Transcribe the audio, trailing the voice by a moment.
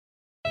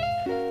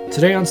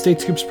Today on State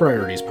Scoop's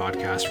Priorities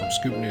podcast from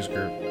Scoop News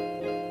Group,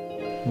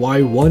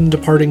 why one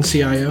departing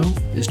CIO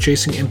is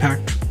chasing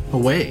impact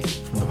away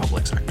from the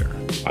public sector.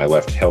 I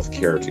left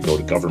healthcare to go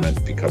to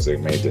government because they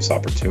made this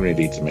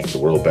opportunity to make the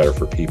world better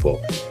for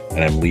people.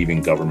 And I'm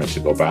leaving government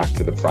to go back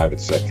to the private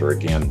sector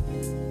again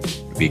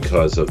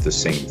because of the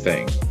same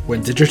thing.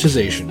 When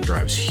digitization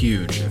drives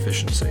huge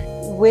efficiency.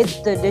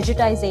 With the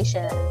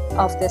digitization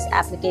of this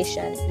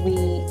application,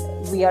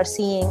 we are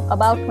seeing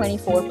about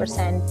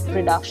 24%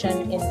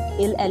 reduction in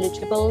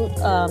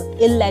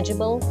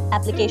illegible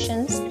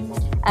applications,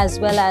 as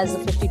well as a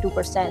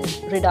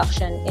 52%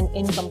 reduction in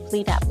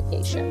incomplete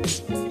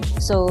applications.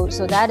 So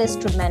that is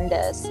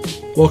tremendous.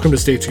 Welcome to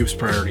State Scoop's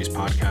Priorities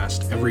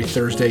podcast. Every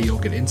Thursday, you'll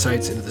get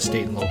insights into the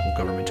state and local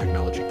government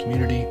technology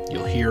community.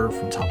 You'll hear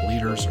from top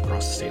leaders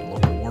across the state and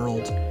local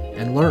world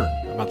and learn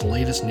about the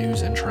latest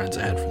news and trends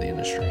ahead for the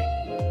industry.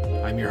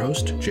 I'm your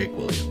host, Jake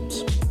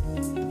Williams.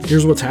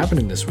 Here's what's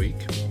happening this week.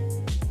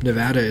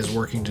 Nevada is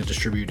working to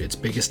distribute its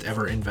biggest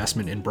ever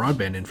investment in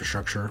broadband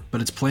infrastructure, but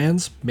its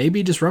plans may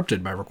be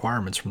disrupted by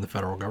requirements from the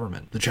federal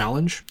government. The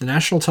challenge? The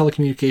National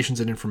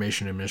Telecommunications and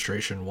Information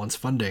Administration wants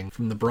funding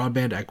from the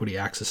Broadband Equity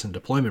Access and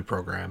Deployment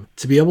Program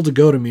to be able to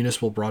go to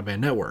municipal broadband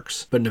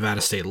networks, but Nevada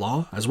state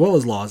law, as well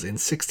as laws in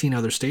 16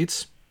 other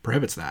states,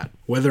 prohibits that.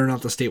 Whether or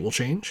not the state will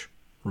change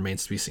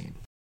remains to be seen.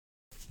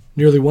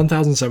 Nearly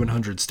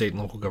 1,700 state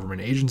and local government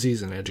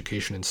agencies and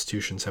education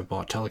institutions have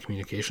bought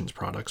telecommunications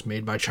products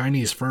made by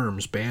Chinese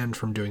firms banned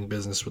from doing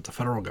business with the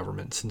federal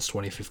government since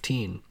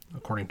 2015,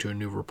 according to a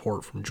new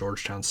report from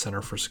Georgetown's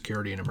Center for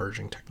Security and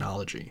Emerging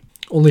Technology.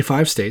 Only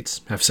 5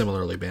 states have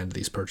similarly banned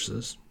these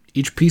purchases.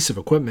 Each piece of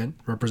equipment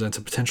represents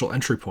a potential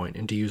entry point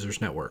into users'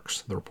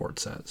 networks, the report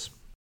says.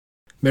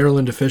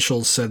 Maryland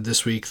officials said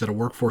this week that a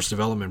workforce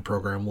development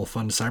program will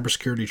fund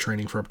cybersecurity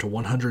training for up to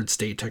 100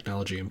 state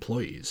technology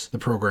employees. The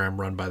program,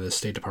 run by the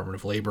State Department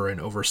of Labor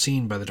and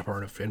overseen by the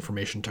Department of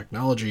Information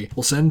Technology,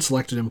 will send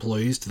selected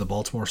employees to the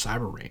Baltimore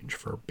Cyber Range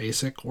for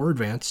basic or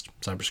advanced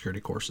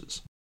cybersecurity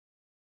courses.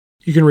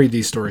 You can read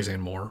these stories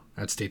and more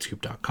at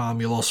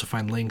statescoop.com. You'll also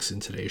find links in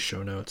today's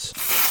show notes.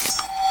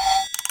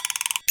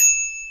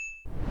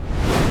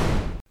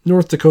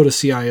 North Dakota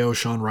CIO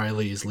Shawn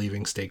Riley is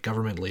leaving state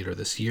government later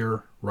this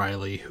year.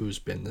 Riley, who's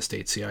been the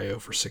state CIO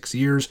for 6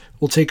 years,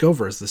 will take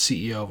over as the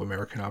CEO of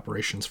American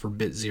operations for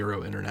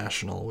BitZero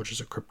International, which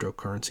is a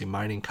cryptocurrency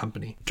mining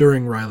company.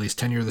 During Riley's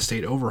tenure, the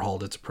state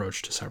overhauled its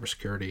approach to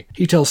cybersecurity.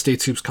 He tells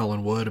State Scoop's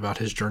Colin Wood about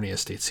his journey as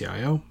state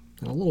CIO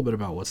and a little bit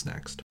about what's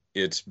next.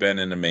 It's been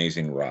an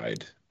amazing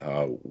ride.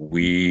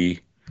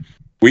 We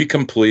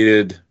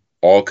completed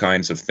all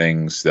kinds of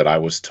things that I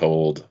was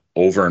told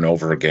over and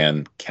over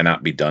again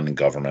cannot be done in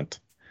government.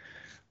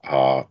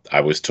 I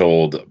was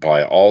told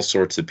by all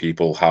sorts of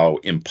people how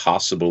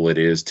impossible it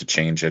is to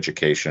change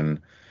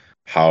education,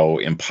 how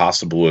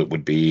impossible it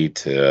would be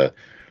to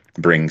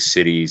bring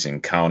cities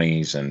and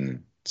counties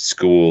and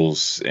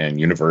schools and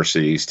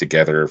universities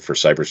together for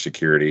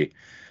cybersecurity.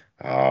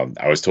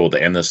 I was told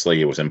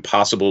endlessly it was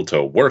impossible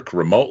to work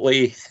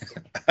remotely.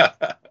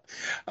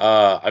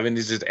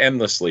 It's just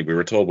endlessly. We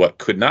were told what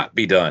could not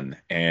be done,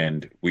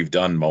 and we've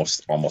done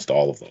almost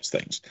all of those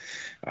things.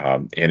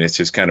 And it's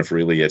just kind of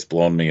really, it's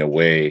blown me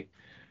away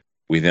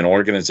with an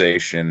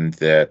organization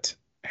that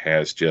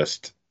has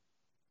just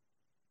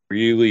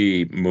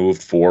really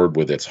moved forward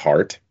with its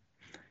heart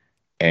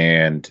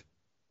and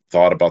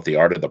thought about the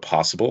art of the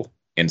possible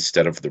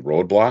instead of the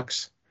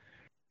roadblocks.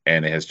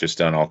 And it has just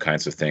done all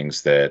kinds of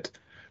things that,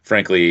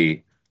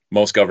 frankly,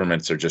 most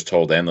governments are just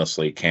told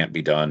endlessly can't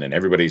be done, and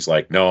everybody's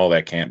like, no,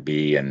 that can't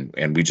be, and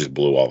we just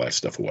blew all that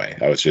stuff away.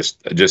 I was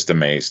just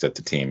amazed at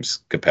the team's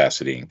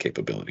capacity and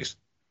capabilities.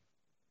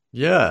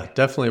 Yeah,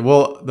 definitely.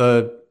 Well,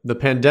 the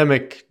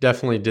pandemic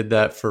definitely did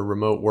that for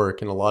remote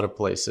work in a lot of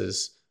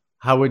places.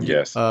 How would you,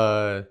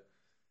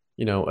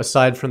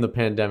 aside from the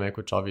pandemic,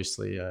 which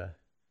obviously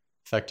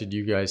affected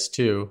you guys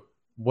too,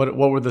 what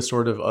were the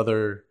sort of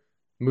other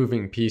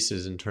moving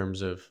pieces in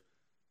terms of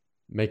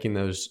making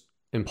those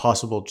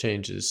impossible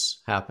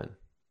changes happen?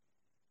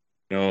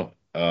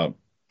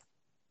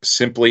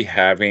 Simply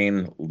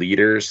having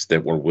leaders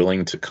that were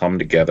willing to come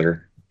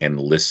together and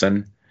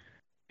listen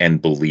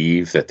and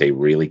believe that they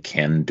really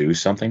can do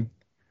something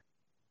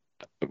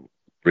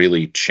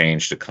really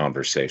changed the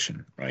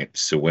conversation, right?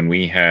 So when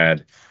we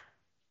had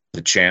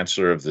the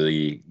chancellor of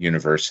the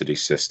university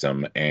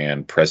system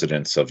and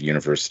presidents of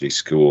university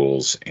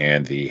schools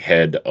and the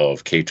head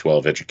of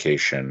K-12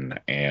 education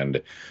and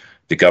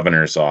the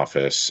governor's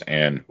office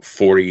and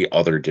 40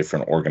 other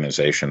different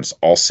organizations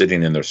all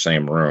sitting in the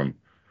same room,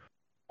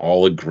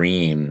 all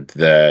agreeing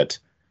that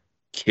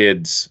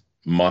kids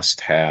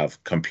must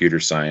have computer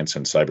science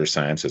and cyber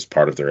science as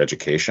part of their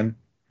education,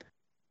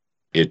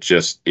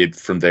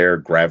 from there,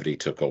 gravity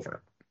took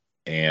over.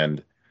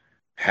 And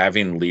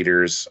having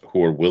leaders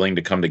who are willing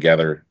to come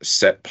together,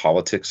 set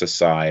politics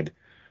aside,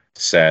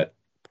 set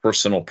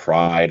personal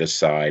pride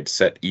aside,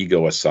 set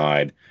ego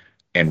aside,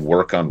 and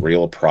work on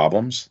real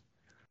problems,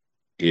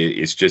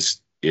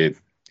 it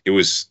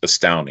was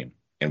astounding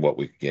in what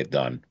we could get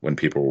done when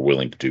people were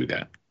willing to do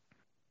that.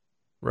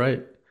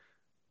 Right.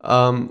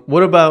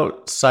 What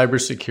about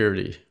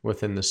cybersecurity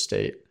within the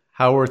state?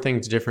 How are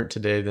things different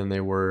today than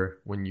they were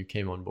when you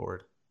came on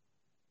board?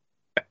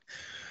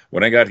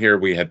 When I got here,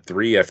 we had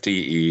 3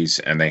 FTEs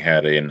and they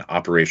had an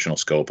operational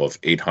scope of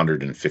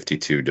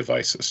 852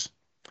 devices.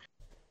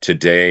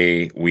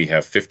 Today, we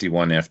have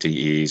 51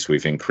 FTEs.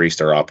 We've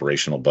increased our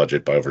operational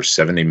budget by over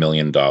 $70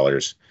 million.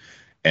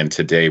 And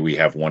today, we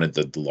have one of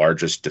the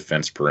largest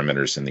defense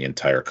perimeters in the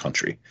entire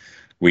country.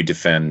 We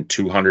defend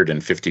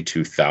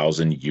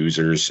 252,000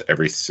 users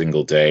every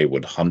single day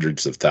with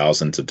hundreds of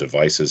thousands of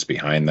devices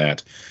behind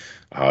that.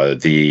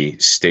 The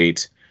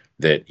state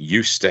that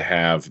used to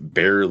have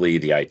barely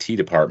the IT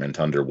department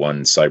under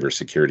one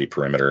cybersecurity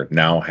perimeter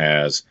now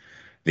has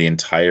the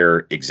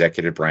entire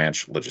executive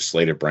branch,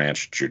 legislative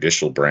branch,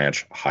 judicial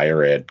branch,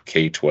 higher ed,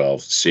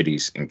 K-12,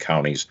 cities and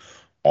counties,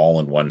 all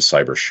in one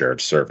cyber shared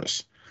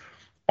service.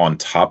 On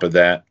top of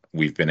that,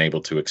 we've been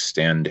able to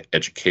extend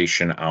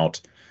education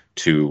out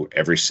to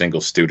every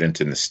single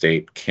student in the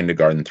state,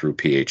 kindergarten through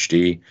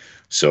PhD.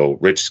 So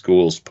rich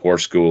schools, poor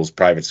schools,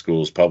 private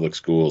schools, public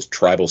schools,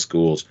 tribal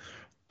schools,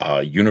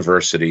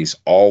 universities,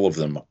 all of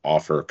them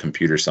offer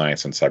computer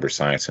science and cyber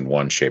science in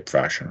one shape,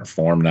 fashion, or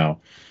form now.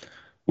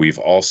 We've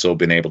also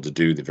been able to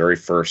do the very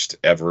first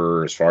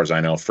ever, as far as I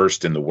know,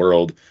 first in the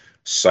world,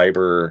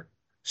 cyber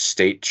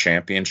state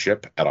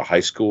championship at a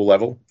high school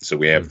level. So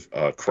we have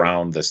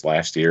crowned this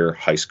last year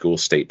high school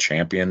state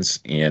champions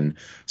in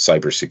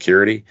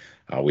cybersecurity.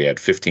 We had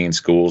 15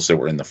 schools that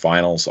were in the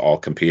finals, all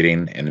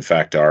competing. And in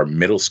fact, our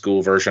middle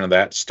school version of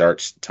that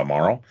starts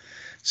tomorrow.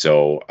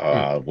 So,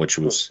 which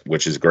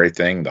is a great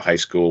thing. The high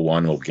school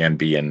one will again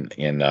be in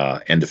end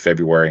of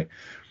February.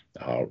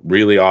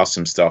 Really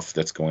awesome stuff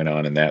that's going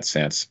on in that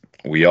sense.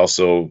 We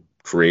also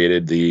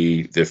created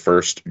the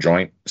first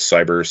joint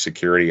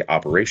cybersecurity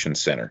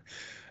operations center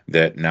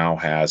that now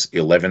has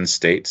 11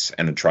 states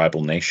and a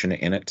tribal nation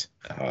in it.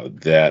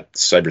 That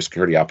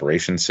cybersecurity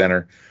operations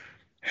center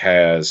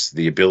has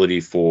the ability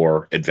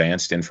for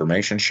advanced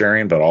information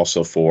sharing, but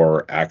also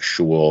for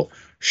actual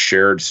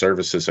shared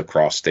services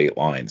across state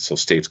lines. So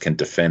states can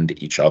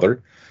defend each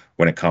other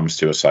when it comes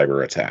to a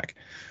cyber attack.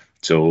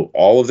 So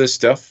all of this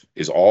stuff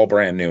is all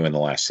brand new in the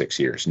last 6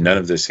 years. None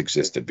of this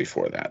existed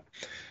before that.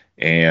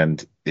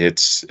 And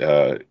it's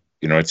a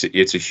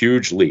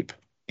huge leap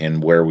in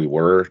where we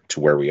were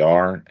to where we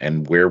are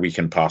and where we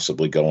can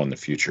possibly go in the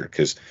future.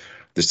 Because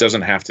this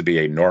doesn't have to be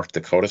a North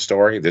Dakota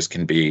story. This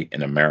can be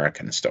an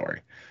American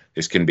story.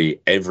 This can be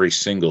every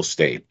single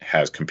state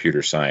has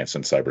computer science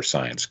and cyber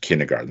science,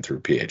 kindergarten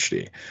through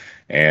PhD.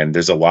 And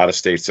there's a lot of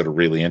states that are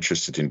really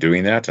interested in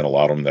doing that, and a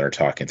lot of them that are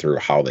talking through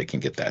how they can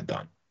get that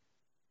done.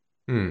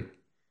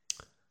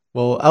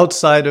 Well,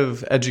 outside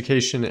of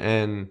education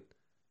and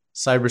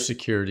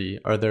cybersecurity,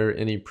 are there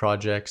any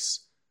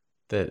projects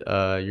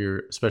that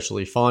you're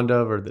especially fond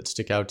of or that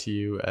stick out to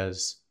you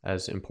as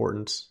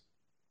important?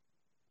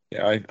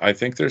 Yeah, I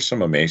think there's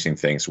some amazing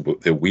things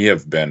that we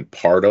have been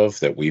part of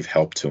that we've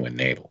helped to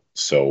enable.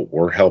 So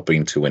we're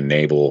helping to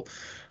enable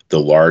the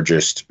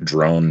largest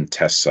drone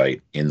test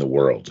site in the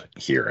world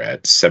here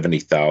at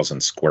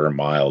 70,000 square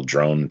mile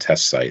drone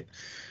test site,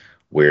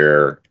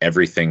 where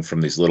everything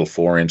from these little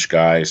 4-inch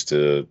guys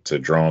to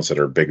drones that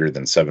are bigger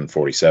than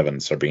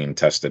 747s are being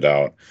tested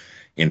out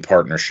in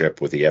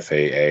partnership with the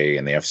FAA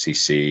and the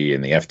FCC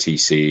and the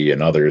FTC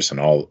and others and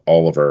all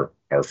of our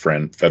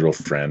federal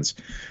friends.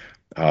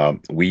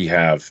 We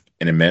have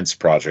an immense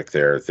project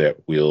there that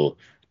will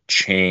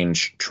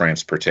change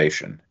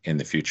transportation in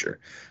the future,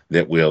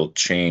 that will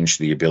change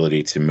the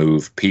ability to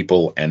move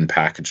people and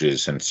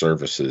packages and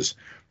services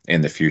in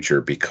the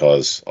future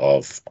because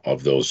of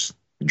those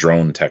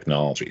drone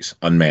technologies,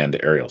 unmanned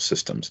aerial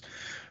systems.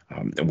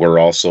 We're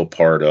also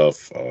part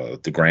of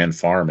the Grand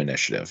Farm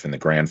initiative, and the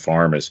Grand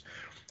Farm is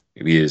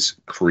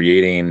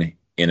creating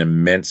an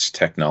immense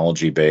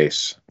technology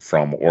base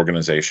from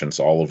organizations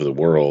all over the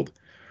world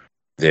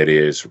that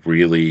is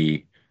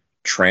really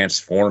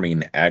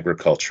transforming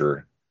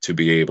agriculture to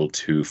be able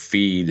to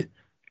feed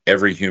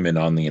every human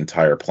on the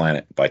entire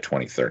planet by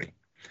 2030.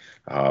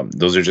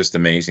 Those are just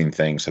amazing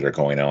things that are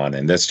going on,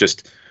 and that's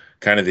just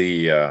kind of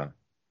the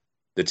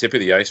tip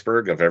of the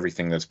iceberg of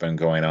everything that's been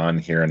going on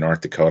here in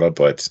North Dakota.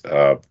 But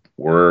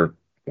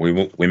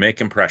we make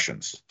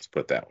impressions. Let's put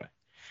it that way.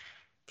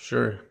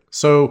 Sure.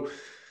 So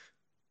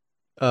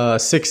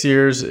 6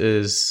 years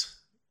is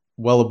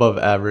well above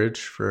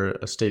average for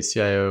a state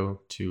CIO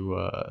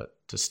to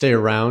stay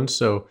around.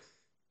 So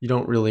you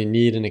don't really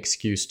need an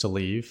excuse to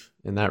leave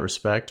in that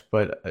respect.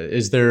 But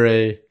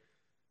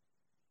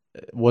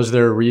was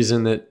there a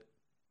reason that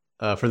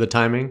for the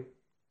timing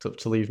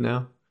to leave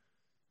now?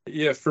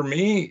 Yeah, for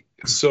me,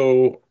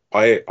 so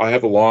I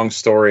have a long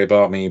story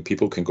about me.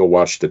 People can go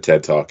watch the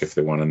TED Talk if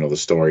they want to know the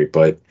story.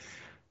 But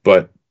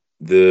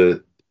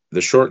the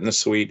short and the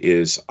sweet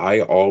is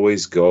I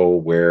always go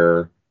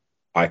where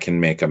I can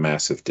make a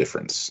massive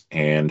difference.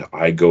 And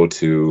I go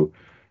to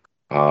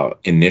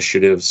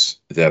initiatives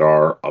that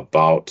are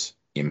about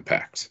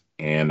impact.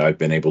 And I've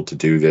been able to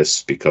do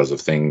this because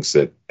of things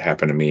that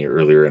happened to me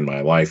earlier in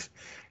my life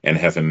and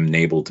have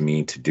enabled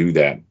me to do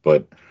that.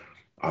 But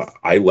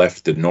I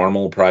left the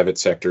normal private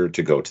sector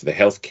to go to the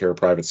healthcare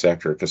private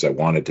sector because I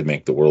wanted to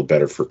make the world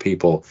better for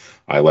people.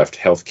 I left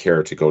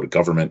healthcare to go to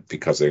government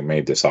because they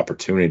made this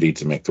opportunity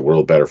to make the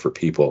world better for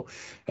people.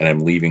 And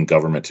I'm leaving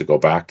government to go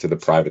back to the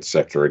private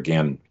sector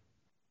again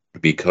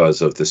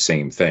because of the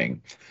same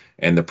thing.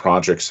 And the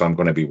projects I'm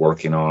going to be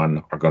working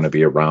on are going to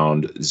be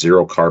around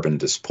zero carbon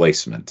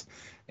displacement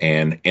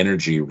and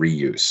energy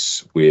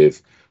reuse,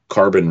 with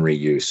carbon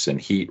reuse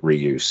and heat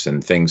reuse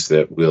and things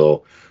that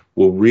will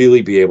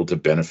really be able to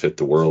benefit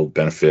the world,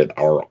 benefit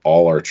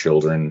all our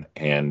children,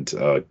 and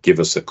give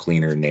us a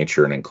cleaner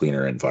nature and a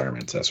cleaner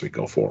environment as we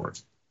go forward.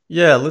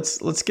 Yeah,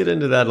 let's get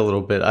into that a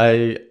little bit.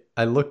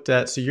 I looked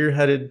at, so you're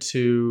headed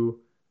to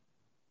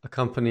a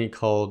company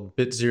called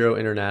BitZero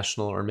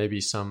International, or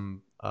maybe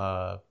some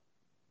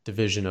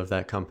division of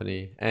that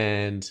company,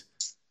 and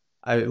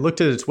I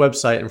looked at its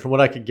website, and from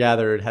what I could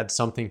gather, it had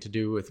something to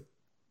do with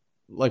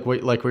like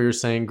what you were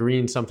saying,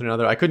 green something or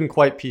other. I couldn't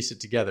quite piece it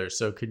together.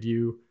 So could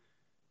you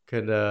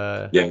kind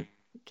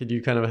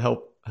of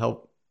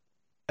help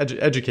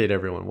educate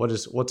everyone?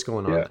 What's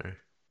going on there?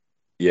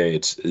 Yeah,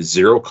 it's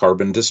zero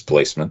carbon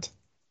displacement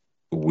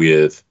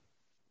with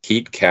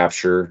heat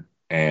capture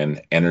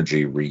and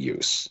energy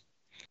reuse.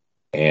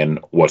 And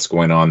what's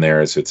going on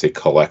there is it's a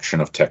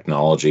collection of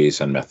technologies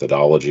and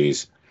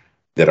methodologies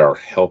that are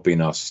helping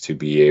us to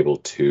be able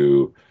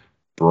to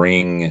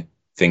bring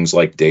things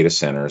like data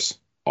centers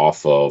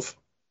off of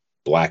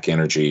black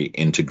energy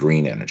into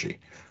green energy,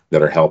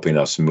 that are helping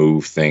us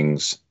move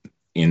things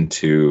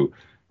into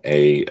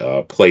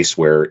a place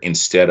where,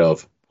 instead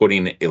of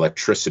putting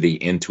electricity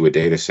into a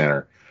data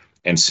center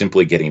and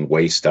simply getting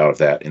waste out of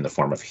that in the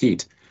form of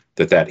heat,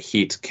 that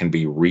heat can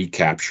be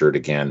recaptured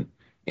again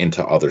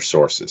into other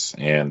sources.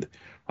 And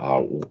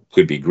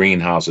could be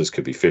greenhouses,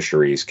 could be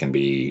fisheries, can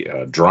be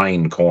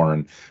drying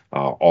corn,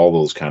 all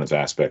those kinds of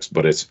aspects.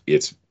 But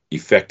it's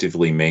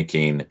effectively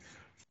making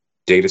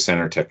data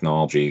center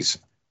technologies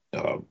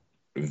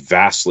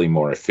vastly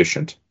more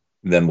efficient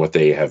than what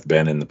they have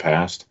been in the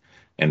past,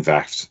 and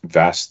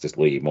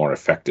vastly more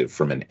effective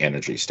from an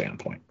energy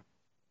standpoint.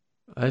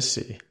 I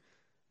see.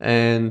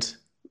 And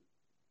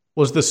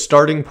was the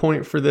starting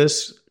point for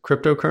this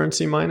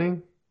cryptocurrency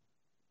mining?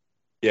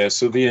 Yeah,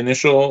 so the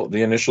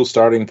initial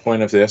starting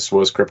point of this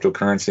was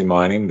cryptocurrency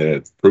mining.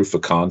 The proof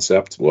of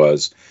concept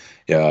was,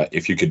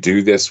 if you could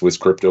do this with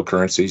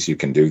cryptocurrencies, you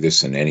can do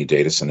this in any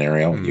data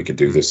scenario. You can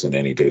do this in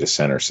any data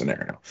center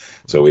scenario.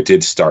 So it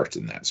did start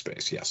in that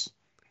space, yes.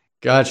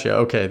 Gotcha.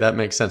 Okay, that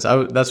makes sense.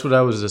 That's what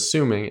I was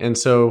assuming. And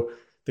so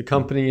the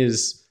company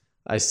is,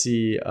 I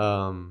see,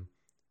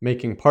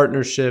 making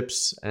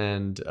partnerships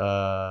and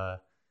kind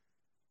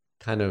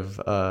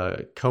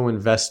of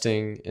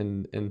co-investing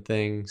in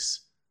things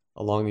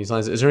along these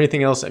lines. Is there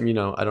anything else? I mean,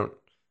 I don't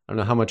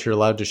know how much you're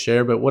allowed to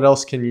share, but what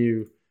else can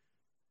you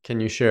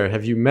share?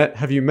 Have you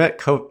met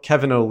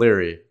Kevin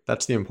O'Leary?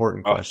 That's the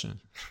important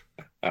question.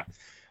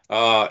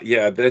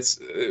 Yeah, that's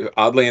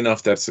oddly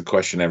enough, that's the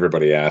question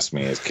everybody asks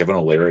me, is Kevin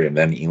O'Leary and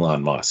then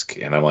Elon Musk.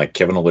 And I'm like,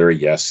 Kevin O'Leary,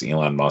 yes.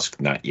 Elon Musk,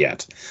 not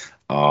yet.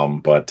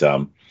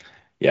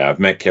 Yeah, I've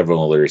met Kevin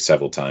O'Leary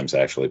several times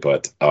actually,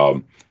 but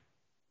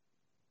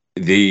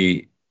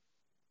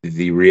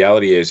the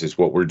reality is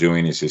what we're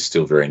doing is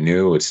still very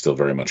new. It's still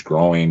very much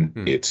growing.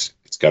 It's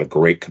got a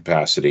great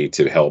capacity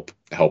to help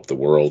the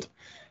world.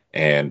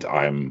 And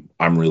I'm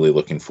really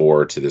looking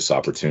forward to this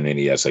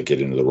opportunity as I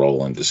get into the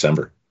role in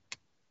December.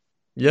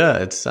 Yeah,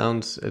 it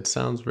sounds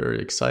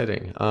very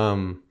exciting.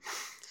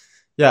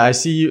 Yeah, I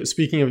see you.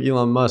 Speaking of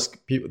Elon Musk,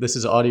 this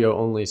is audio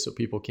only, so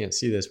people can't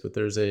see this, but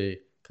there's a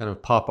kind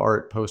of pop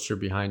art poster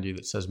behind you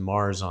that says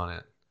Mars on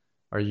it.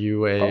 Are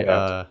you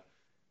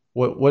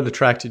what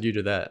attracted you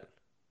to that?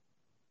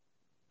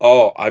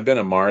 Oh, I've been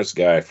a Mars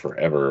guy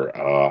forever.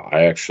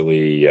 I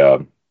actually,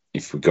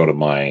 if we go to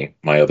my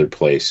other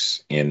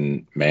place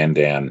in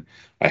Mandan,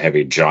 I have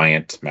a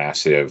giant,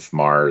 massive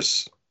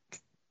Mars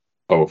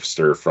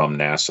poster from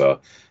NASA.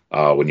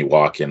 When you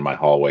walk in, my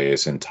hallway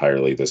is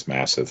entirely this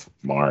massive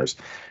Mars.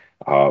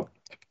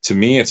 To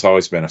me, it's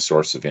always been a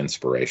source of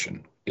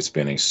inspiration. It's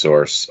been a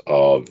source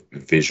of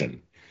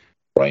vision,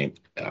 right?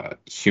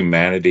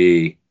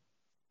 Humanity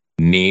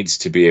needs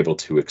to be able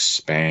to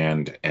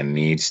expand and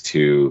needs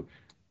to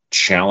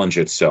challenge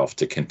itself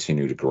to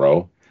continue to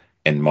grow.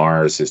 And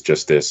Mars is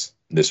just this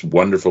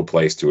wonderful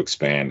place to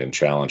expand and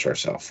challenge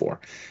ourselves for.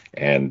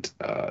 And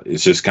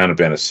it's just kind of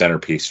been a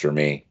centerpiece for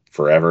me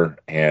forever.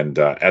 And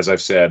as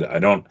I've said, I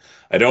don't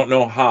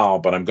know how,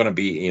 but I'm going to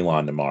be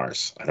Elon to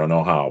Mars. I don't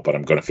know how, but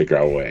I'm going to figure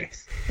out a way.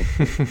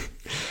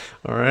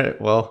 All right.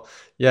 Well,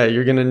 yeah,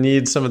 you're going to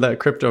need some of that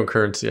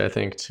cryptocurrency, I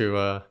think,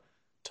 to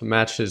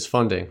match his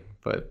funding.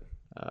 But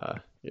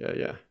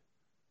yeah.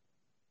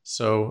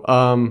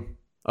 So,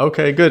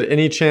 okay, good.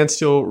 Any chance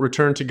you'll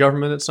return to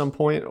government at some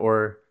point,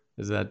 or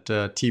is that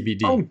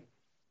TBD?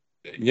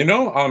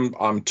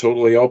 I'm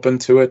totally open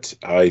to it.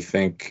 I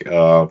think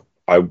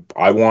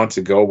I want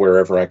to go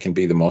wherever I can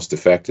be the most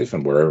effective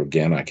and wherever,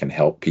 again, I can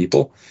help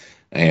people.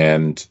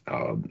 And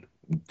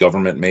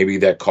government may be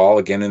that call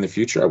again in the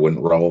future. I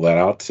wouldn't roll that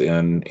out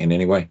in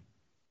any way.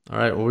 All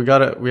right. Well,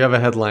 we have a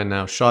headline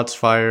now. Shots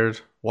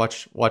fired.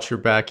 Watch your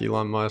back,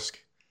 Elon Musk.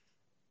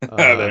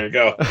 There you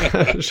go.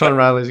 Shawn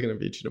Riley's going to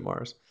beat you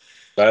tomorrow.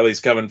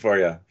 Riley's coming for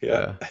you.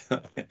 Yeah.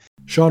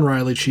 Shawn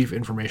Riley, Chief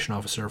Information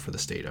Officer for the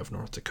state of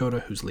North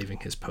Dakota, who's leaving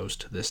his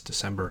post this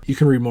December. You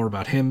can read more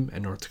about him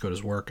and North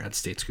Dakota's work at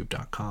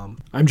statescoop.com.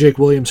 I'm Jake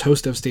Williams,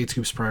 host of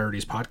Statescoop's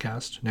Priorities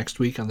podcast. Next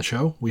week on the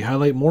show, we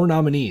highlight more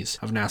nominees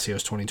of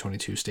NASCIO's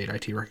 2022 State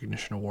IT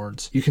Recognition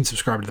Awards. You can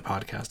subscribe to the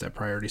podcast at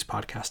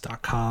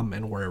prioritiespodcast.com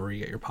and wherever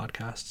you get your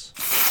podcasts.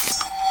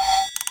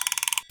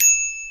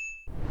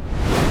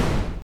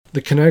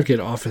 The Connecticut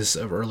Office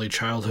of Early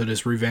Childhood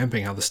is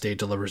revamping how the state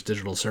delivers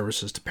digital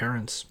services to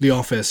parents. The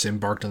office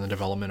embarked on the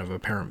development of a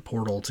parent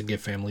portal to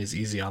give families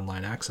easy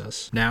online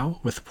access. Now,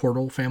 with the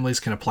portal, families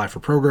can apply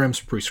for programs,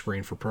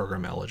 pre-screen for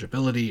program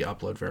eligibility,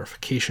 upload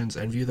verifications,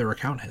 and view their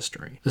account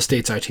history. The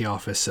state's IT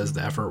office says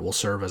the effort will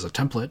serve as a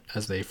template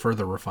as they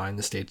further refine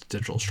the state's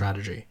digital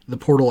strategy. The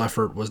portal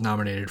effort was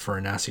nominated for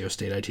a NASCIO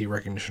State IT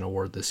Recognition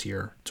Award this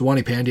year.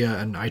 Dwani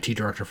Pandya, an IT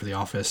director for the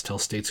office,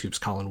 tells Statescoop's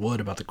Colin Wood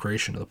about the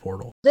creation of the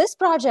portal. This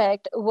project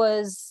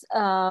was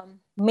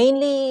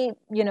mainly,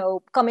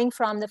 coming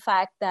from the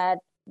fact that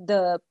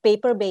the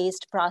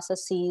paper-based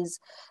processes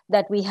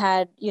that we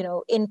had,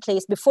 in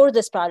place before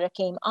this project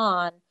came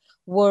on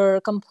were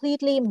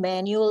completely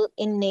manual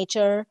in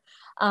nature.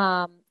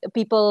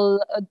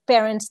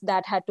 Parents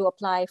that had to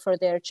apply for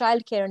their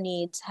childcare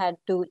needs had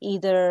to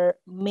either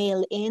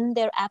mail in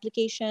their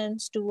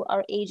applications to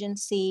our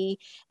agency.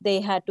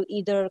 They had to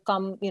either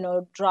come,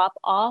 drop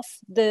off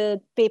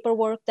the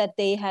paperwork that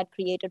they had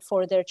created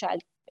for their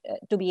child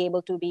to be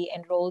able to be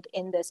enrolled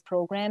in this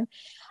program.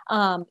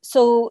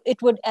 So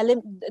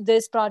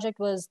this project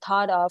was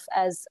thought of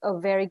as a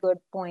very good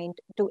point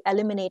to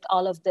eliminate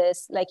all of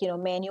this,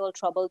 manual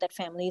trouble that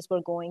families were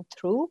going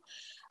through.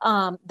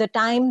 The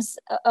times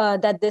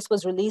that this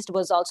was released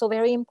was also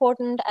very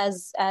important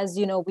as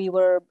we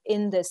were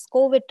in this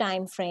COVID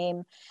time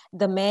frame.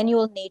 The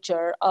manual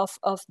nature of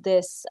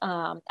this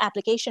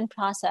application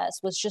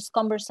process was just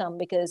cumbersome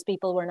because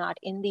people were not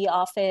in the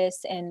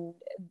office, and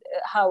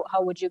how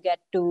would you get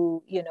to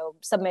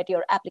submit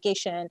your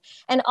application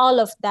and all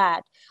of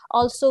that.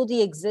 Also,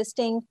 the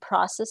existing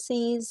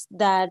processes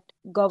that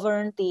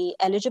govern the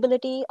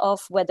eligibility of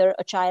whether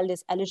a child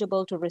is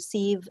eligible to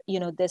receive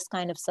this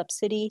kind of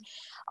subsidy,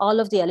 all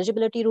of the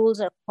eligibility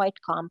rules are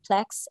quite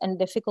complex and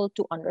difficult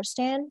to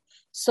understand.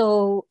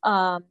 So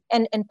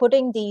and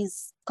putting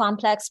these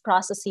complex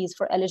processes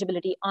for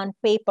eligibility on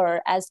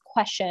paper as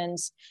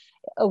questions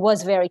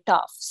was very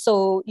tough.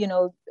 So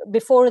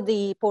before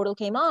the portal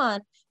came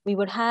on, we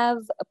would have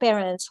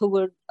parents who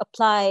would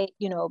apply,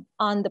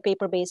 on the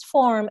paper-based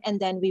form,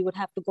 and then we would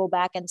have to go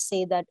back and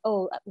say that,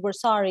 oh, we're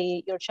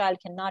sorry, your child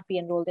cannot be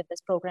enrolled in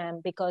this program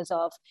because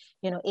of,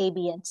 A,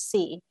 B, and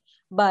C.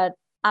 But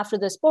after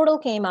this portal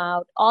came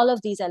out, all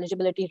of these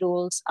eligibility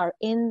rules are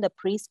in the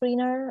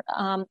pre-screener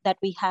that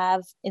we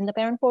have in the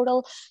parent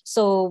portal.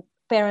 So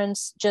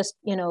parents just,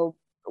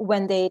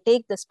 when they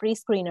take this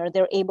pre-screener,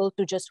 they're able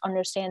to just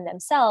understand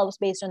themselves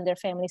based on their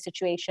family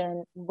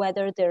situation,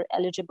 whether they're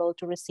eligible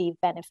to receive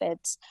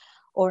benefits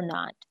or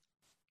not.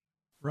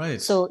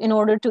 Right. So in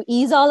order to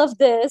ease all of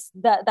this,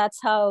 that's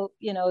how,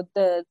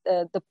 the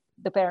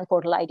parent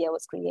portal idea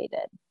was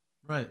created.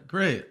 Right.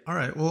 Great. All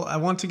right. Well, I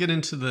want to get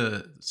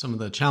into some of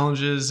the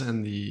challenges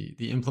and the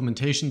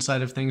implementation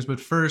side of things. But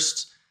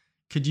first,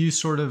 could you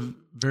sort of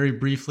very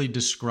briefly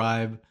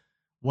describe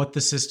what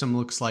the system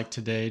looks like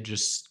today,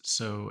 just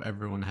so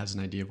everyone has an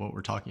idea of what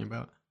we're talking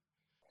about?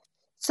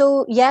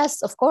 So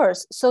yes, of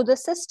course. So the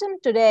system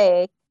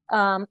today,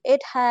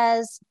 it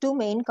has two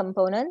main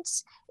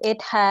components.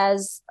 It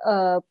has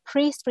a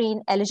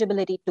pre-screen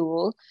eligibility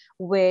tool,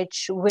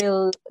 which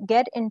will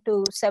get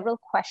into several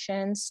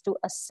questions to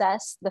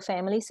assess the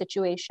family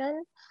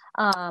situation.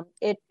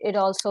 It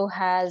also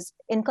has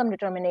income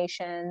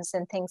determinations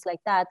and things like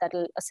that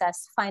will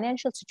assess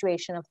financial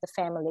situation of the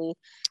family,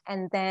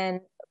 and then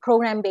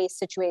program-based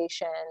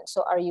situation.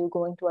 So are you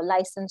going to a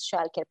licensed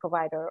childcare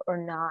provider or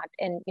not?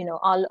 And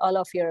all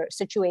of your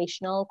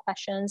situational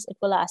questions it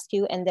will ask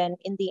you, and then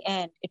in the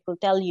end it will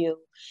tell you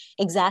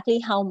exactly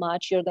how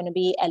much you're going to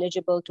be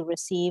eligible to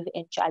receive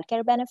in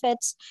childcare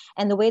benefits.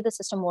 And the way the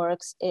system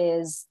works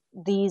is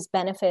these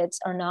benefits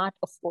are not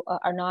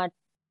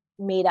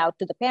made out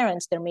to the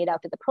parents, they're made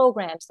out to the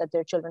programs that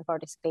their children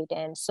participate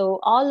in. So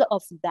all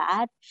of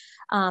that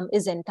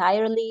is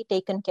entirely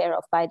taken care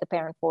of by the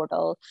parent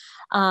portal.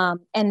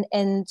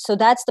 And so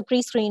that's the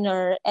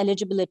pre-screener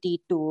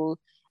eligibility tool.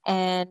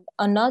 And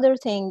another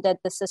thing that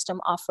the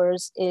system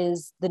offers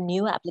is the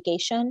new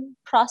application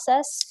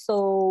process.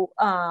 So,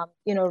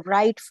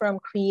 right from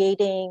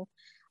creating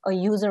a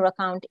user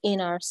account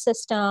in our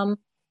system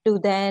to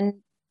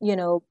then,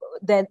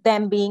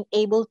 them being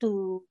able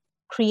to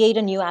create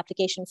a new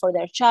application for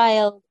their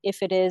child.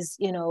 If it is,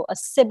 a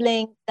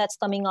sibling that's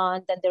coming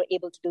on, then they're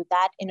able to do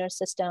that in our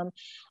system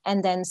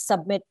and then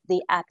submit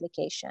the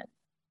application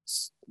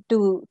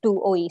to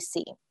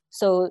OEC.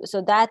 So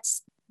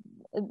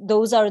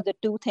those are the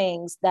two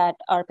things that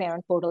our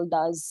parent portal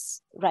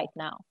does right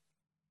now.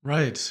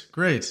 Right.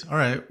 Great. All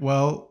right.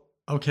 Well,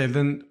 okay,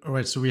 then. All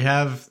right. So we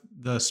have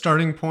the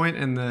starting point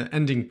and the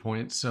ending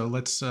point. So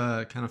let's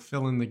kind of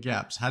fill in the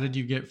gaps. How did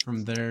you get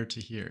from there to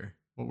here?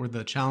 What were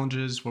the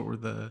challenges? What were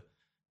the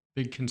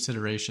big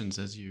considerations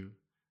as you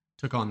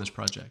took on this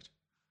project?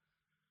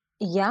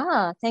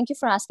 Yeah, thank you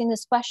for asking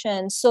this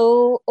question.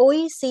 So,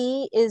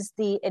 OEC is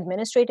the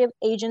administrative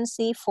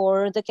agency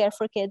for the Care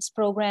for Kids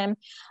program.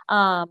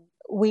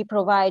 We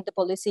provide the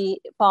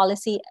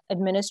policy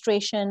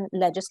administration,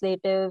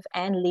 legislative,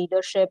 and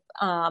leadership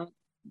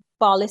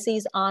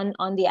policies on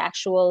the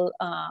actual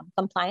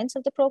compliance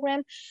of the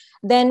program.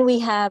 Then we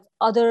have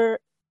other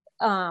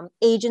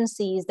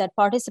agencies that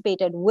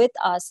participated with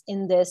us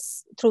in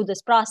this through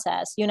this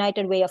process.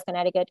 United Way of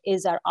Connecticut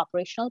is our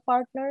operational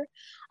partner.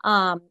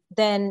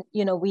 Then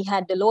we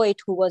had Deloitte,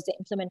 who was the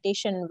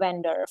implementation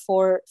vendor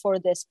for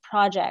this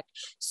project.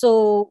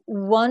 So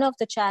one of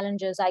the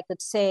challenges I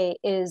could say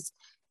is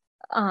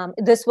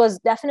this was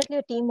definitely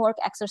a teamwork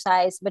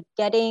exercise, but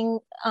getting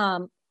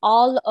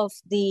all of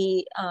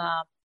the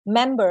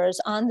members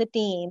on the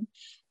team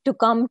to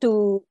come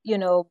to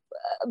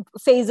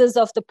phases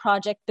of the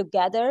project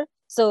together.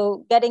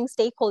 So getting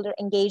stakeholder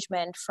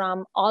engagement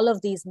from all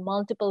of these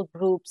multiple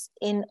groups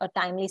in a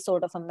timely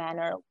sort of a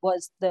manner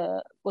was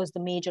the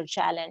major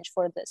challenge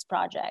for this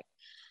project.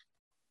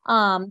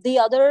 The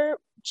other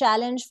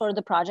challenge for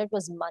the project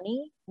was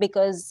money,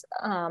 because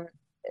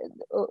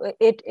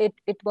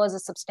it was a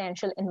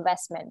substantial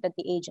investment that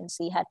the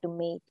agency had to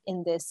make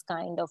in this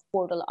kind of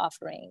portal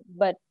offering.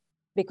 But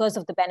because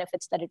of the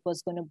benefits that it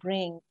was going to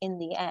bring in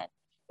the end,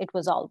 it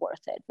was all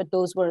worth it. But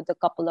those were the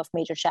couple of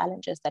major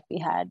challenges that we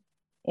had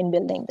in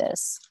building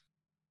this.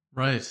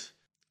 Right.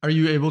 Are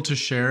you able to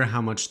share how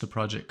much the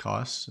project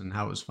costs and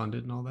how it was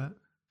funded and all that?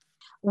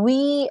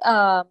 We,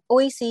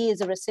 OEC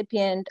is a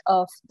recipient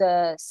of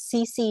the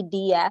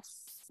CCDF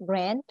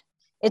grant.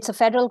 It's a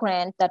federal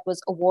grant that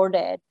was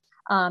awarded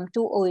to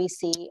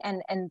OEC,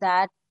 and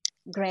that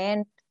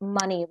grant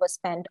money was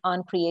spent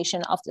on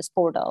creation of this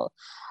portal.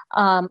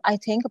 I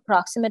think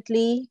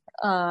approximately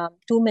 $2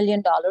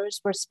 million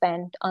were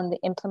spent on the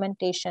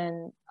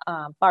implementation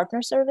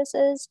partner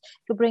services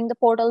to bring the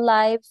portal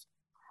live.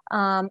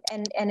 And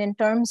in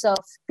terms of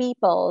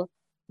people,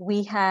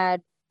 we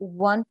had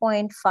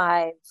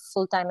 1.5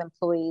 full-time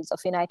employees of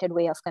United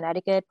Way of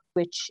Connecticut,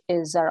 which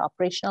is our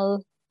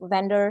operational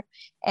vendor,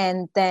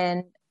 and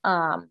then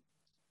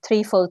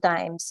 3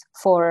 full-times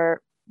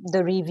for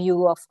the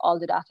review of all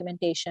the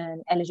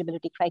documentation,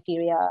 eligibility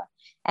criteria,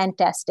 and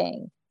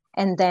testing.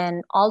 And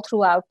then all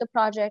throughout the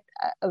project,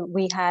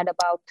 we had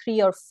about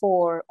 3 or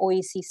 4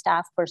 OEC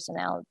staff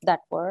personnel that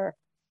were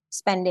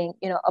spending,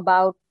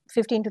 about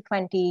 15 to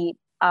 20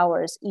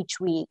 hours each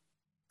week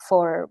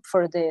for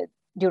the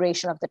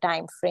duration of the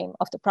time frame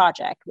of the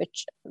project,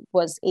 which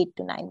was 8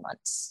 to 9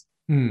 months.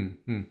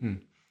 Mm-hmm.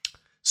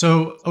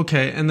 So,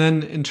 okay. And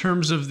then in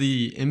terms of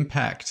the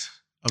impact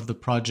of the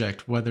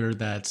project, whether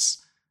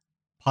that's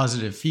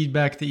positive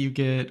feedback that you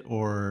get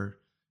or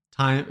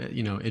time,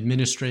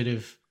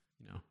 administrative,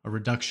 a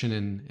reduction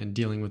in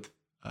dealing with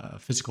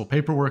physical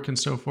paperwork and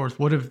so forth,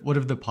 what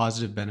have the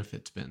positive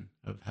benefits been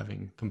of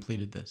having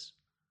completed this?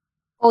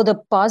 Oh, the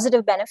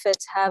positive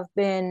benefits have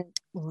been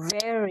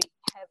very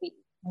heavy.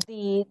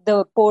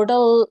 The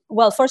portal,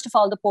 well, first of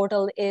all, the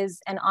portal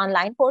is an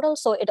online portal,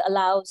 so it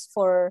allows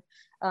for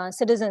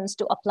citizens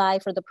to apply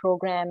for the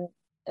program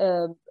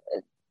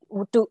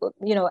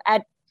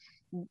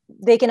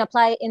they can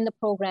apply in the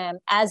program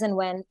as and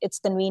when it's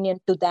convenient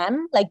to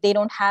them. Like they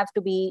don't have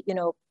to be,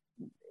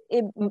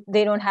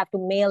 they don't have to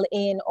mail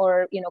in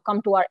or,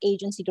 come to our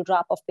agency to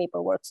drop off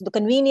paperwork. So the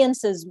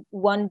convenience is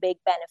one big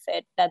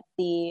benefit that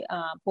the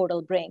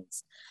portal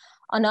brings.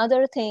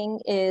 Another thing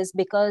is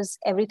because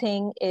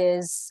everything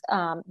is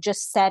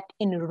just set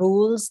in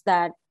rules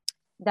that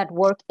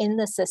work in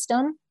the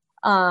system,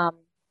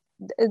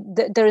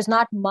 there is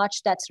not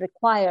much that's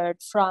required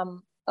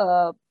from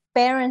a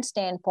parent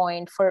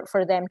standpoint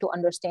for them to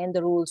understand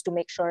the rules to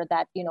make sure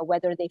that,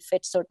 whether they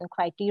fit certain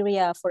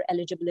criteria for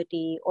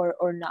eligibility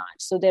or not.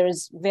 So there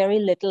is very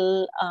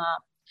little,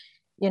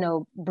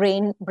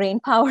 brain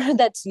power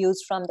that's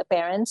used from the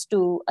parents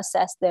to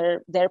assess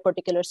their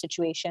particular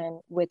situation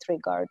with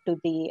regard to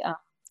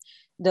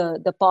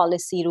the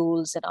policy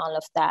rules and all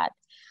of that.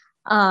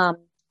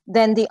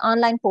 Then the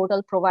online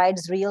portal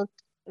provides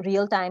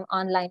real-time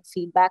online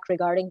feedback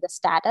regarding the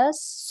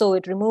status. So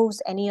it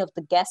removes any of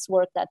the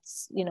guesswork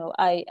that's,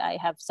 I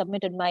have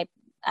submitted my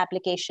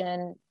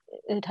application.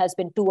 It has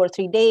been 2 or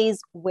 3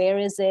 days. Where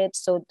is it?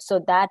 So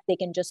that they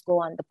can just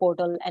go on the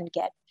portal and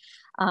get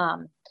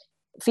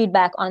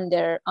feedback on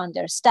their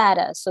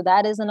status. So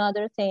that is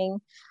another thing.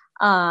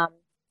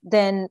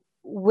 Then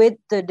with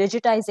the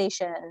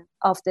digitization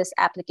of this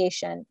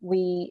application,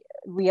 we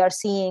are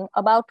seeing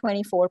about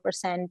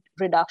 24%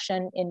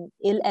 reduction in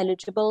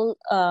illegible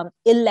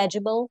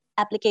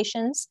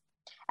applications,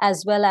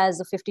 as well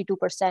as a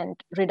 52%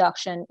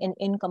 reduction in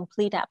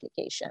incomplete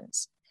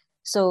applications.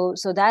 So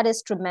that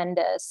is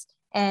tremendous.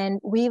 And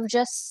we've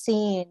just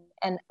seen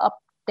an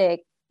uptick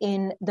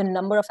in the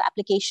number of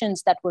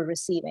applications that we're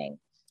receiving.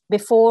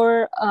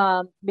 Before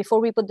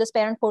we put this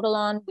parent portal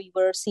on, we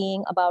were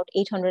seeing about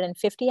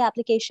 850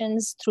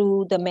 applications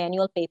through the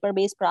manual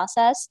paper-based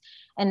process.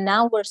 And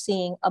now we're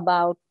seeing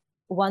about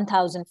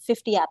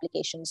 1,050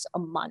 applications a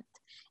month.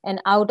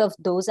 And out of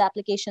those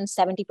applications,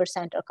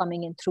 70% are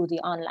coming in through the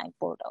online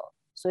portal.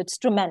 So it's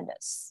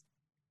tremendous.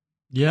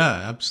 Yeah,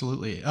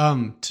 absolutely.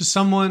 To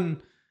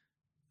someone,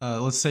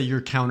 let's say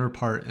your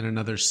counterpart in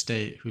another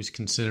state who's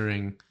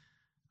considering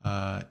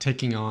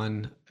taking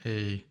on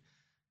a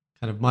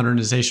kind of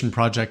modernization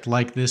project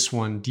like this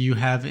one, do you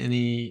have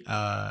any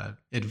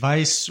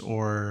advice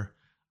or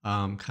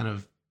kind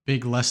of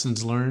big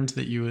lessons learned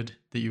that you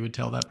would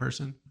tell that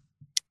person?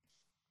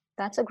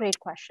 That's a great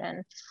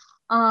question.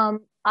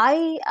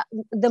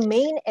 The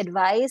main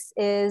advice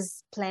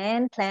is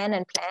plan.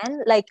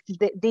 Like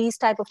these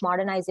type of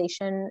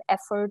modernization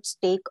efforts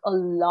take a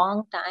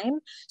long time.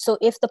 So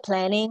if the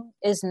planning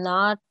is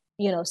not,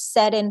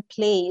 set in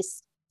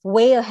place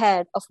way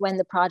ahead of when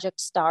the project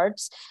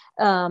starts,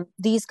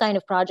 these kind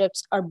of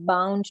projects are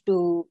bound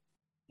to,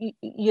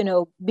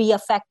 be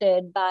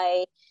affected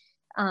by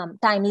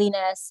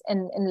timeliness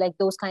and like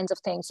those kinds of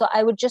things. So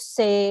I would just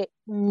say,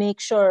 make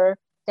sure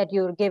that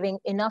you're giving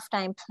enough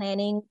time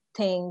planning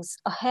things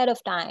ahead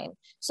of time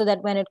so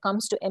that when it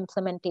comes to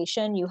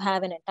implementation, you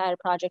have an entire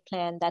project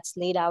plan that's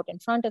laid out in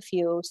front of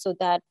you so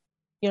that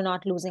you're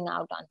not losing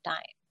out on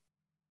time.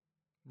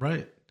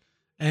 Right.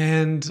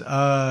 And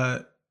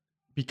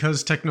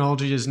because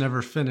technology is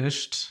never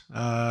finished,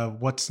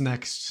 what's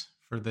next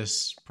for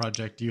this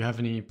project? Do you have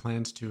any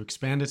plans to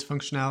expand its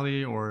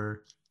functionality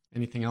or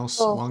anything else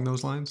along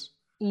those lines?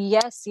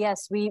 Yes,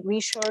 we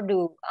sure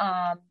do.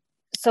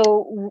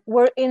 So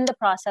we're in the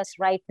process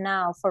right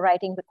now for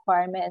writing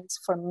requirements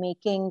for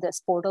making this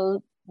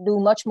portal do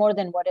much more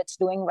than what it's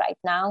doing right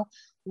now.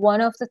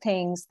 One of the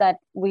things that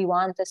we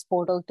want this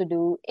portal to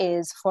do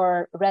is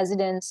for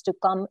residents to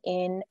come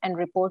in and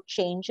report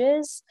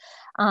changes.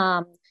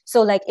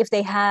 So like if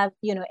they have,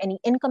 any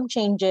income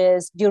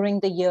changes during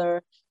the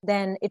year,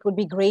 then it would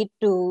be great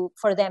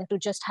for them to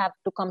just have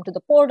to come to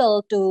the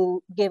portal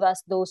to give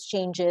us those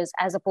changes,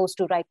 as opposed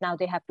to right now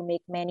they have to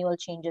make manual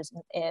changes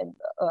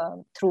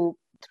through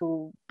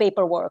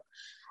paperwork.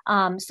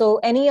 So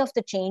any of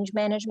the change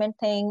management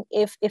thing,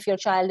 if your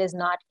child is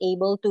not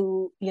able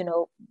to,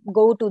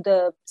 go to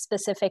the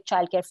specific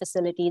childcare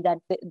facility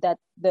that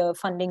the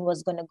funding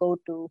was going to go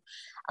to,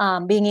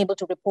 being able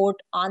to report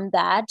on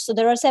that. So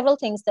there are several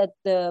things that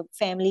the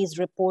families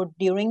report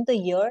during the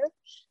year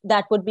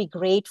that would be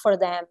great for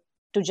them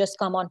to just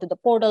come onto the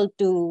portal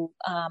to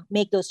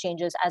make those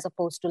changes, as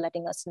opposed to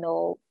letting us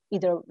know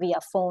either via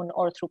phone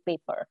or through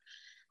paper.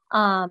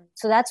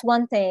 So that's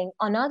one thing.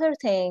 Another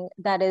thing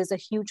that is a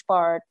huge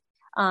part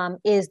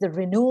is the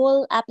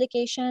renewal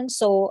application.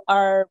 So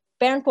our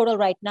parent portal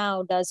right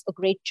now does a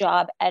great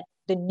job at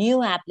the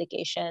new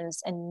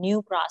applications and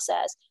new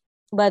process.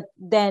 But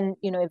then,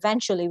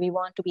 eventually we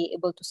want to be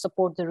able to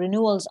support the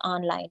renewals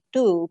online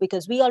too,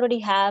 because we already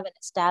have an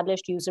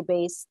established user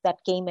base that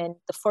came in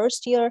the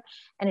first year,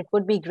 and it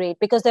would be great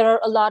because there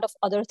are a lot of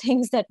other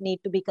things that need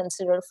to be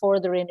considered for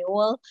the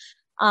renewal.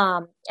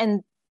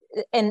 And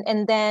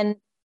then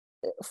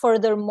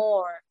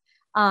furthermore,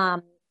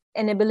 an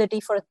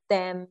ability for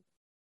them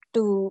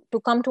to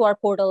come to our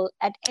portal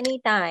at any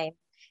time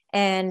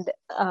and,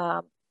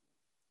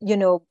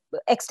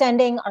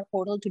 extending our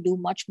portal to do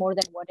much more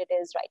than what it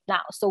is right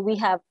now. So we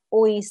have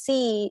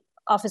OEC,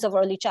 Office of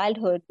Early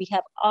Childhood, we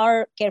have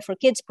our Care for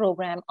Kids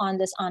program on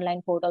this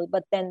online portal,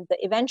 but then the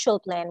eventual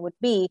plan would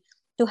be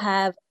to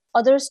have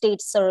other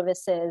state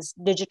services,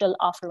 digital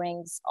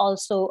offerings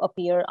also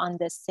appear on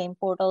this same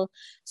portal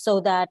so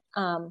that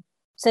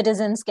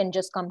citizens can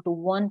just come to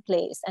one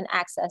place and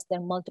access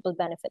their multiple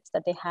benefits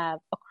that they have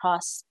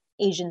across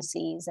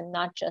agencies and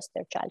not just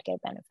their childcare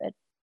benefit.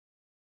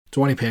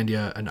 Dwani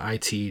Pandya, an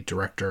IT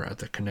director at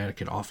the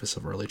Connecticut Office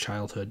of Early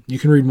Childhood. You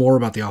can read more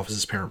about the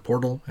office's parent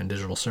portal and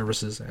digital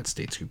services at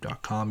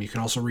statescoop.com. You can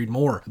also read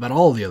more about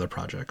all of the other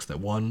projects that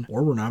won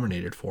or were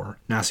nominated for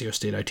NASCIO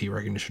State IT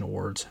Recognition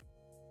Awards.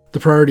 The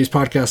Priorities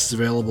Podcast is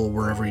available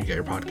wherever you get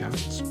your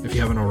podcasts. If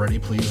you haven't already,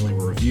 please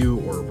leave a review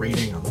or a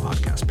rating on the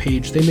podcast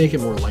page. They make it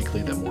more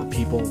likely that more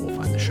people will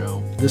find the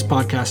show. This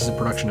podcast is a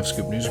production of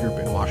Scoop News Group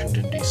in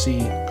Washington, D.C.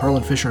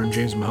 Carlin Fisher and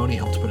James Mahoney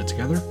helped put it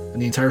together,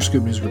 and the entire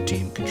Scoop News Group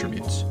team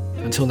contributes.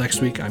 Until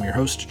next week, I'm your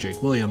host,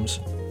 Jake Williams.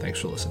 Thanks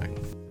for listening.